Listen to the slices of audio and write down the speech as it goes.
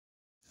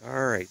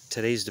Alright,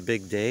 today's the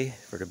big day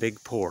for the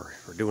big pour.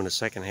 We're doing the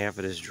second half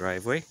of this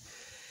driveway,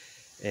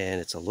 and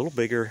it's a little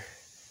bigger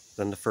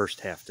than the first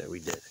half that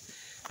we did.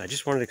 I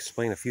just wanted to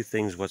explain a few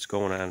things what's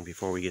going on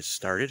before we get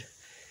started.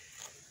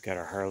 Got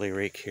our Harley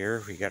rake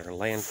here, we got our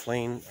land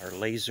plane, our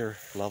laser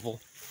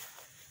level,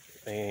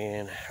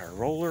 and our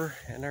roller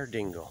and our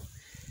dingo.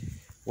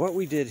 What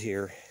we did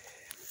here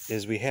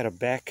is we had a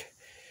back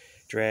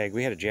drag,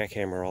 we had to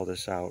jackhammer all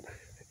this out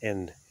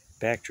and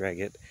back drag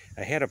it.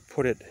 I had to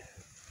put it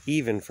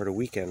even for the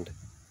weekend.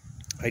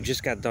 I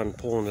just got done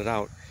pulling it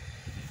out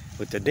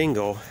with the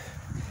dingo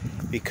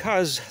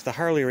because the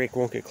Harley rake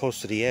won't get close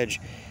to the edge,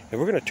 and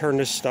we're going to turn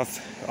this stuff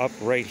up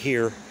right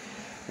here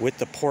with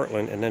the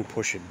Portland and then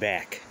push it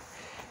back.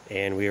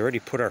 And we already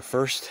put our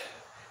first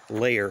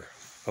layer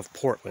of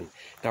Portland.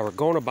 Now we're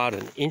going about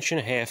 1.5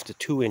 inches to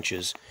 2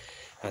 inches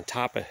on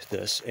top of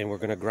this, and we're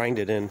going to grind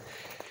it in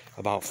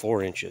about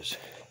 4 inches.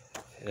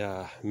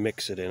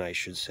 Mix it in, I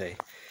should say.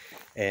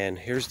 And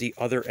here's the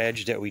other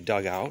edge that we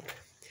dug out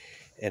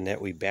and that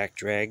we back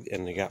dragged,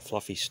 and we got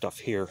fluffy stuff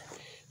here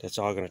that's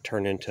all going to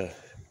turn into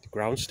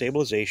ground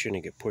stabilization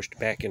and get pushed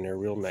back in there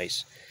real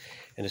nice.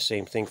 And the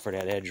same thing for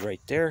that edge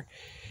right there,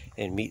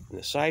 and meeting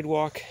the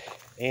sidewalk,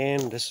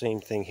 and the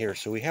same thing here.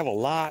 So we have a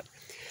lot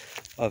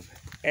of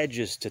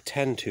edges to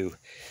tend to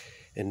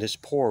in this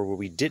pour, where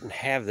we didn't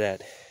have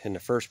that in the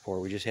first pour.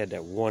 We just had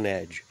that one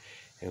edge,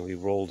 and we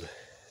rolled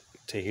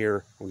to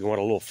here. We went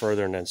a little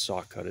further and then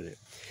saw cutted it.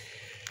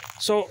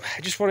 So I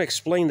just want to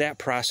explain that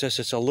process.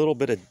 It's a little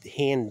bit of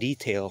hand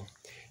detail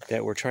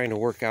that we're trying to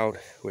work out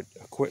with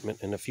equipment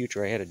in the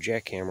future. I had to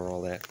jackhammer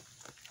all that,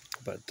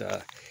 but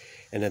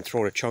and then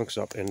throw the chunks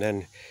up and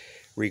then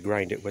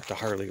regrind it with the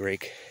Harley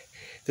rake.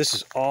 This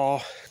is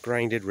all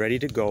grinded, ready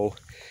to go.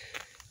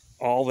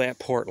 All that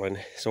Portland,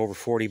 it's over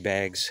 40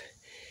 bags.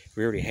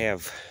 We already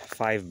have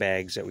 5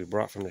 bags that we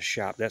brought from the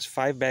shop. That's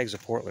 5 bags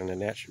of Portland,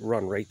 and that's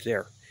run right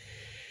there.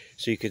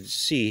 So you could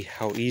see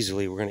how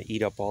easily we're going to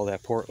eat up all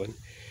that Portland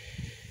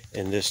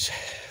in this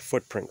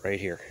footprint right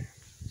here.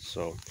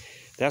 So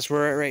that's where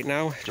we're at right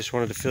now. Just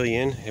wanted to fill you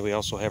in. And we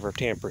also have our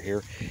tamper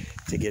here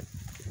to get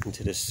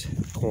into this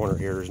corner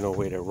here. There's no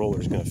way the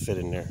roller's going to fit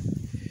in there.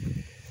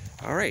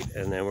 All right,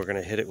 and then we're going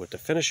to hit it with the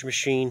finish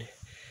machine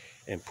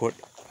and put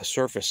a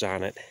surface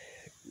on it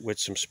with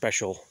some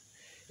special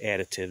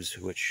additives,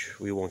 which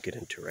we won't get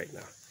into right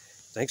now.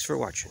 Thanks for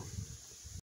watching.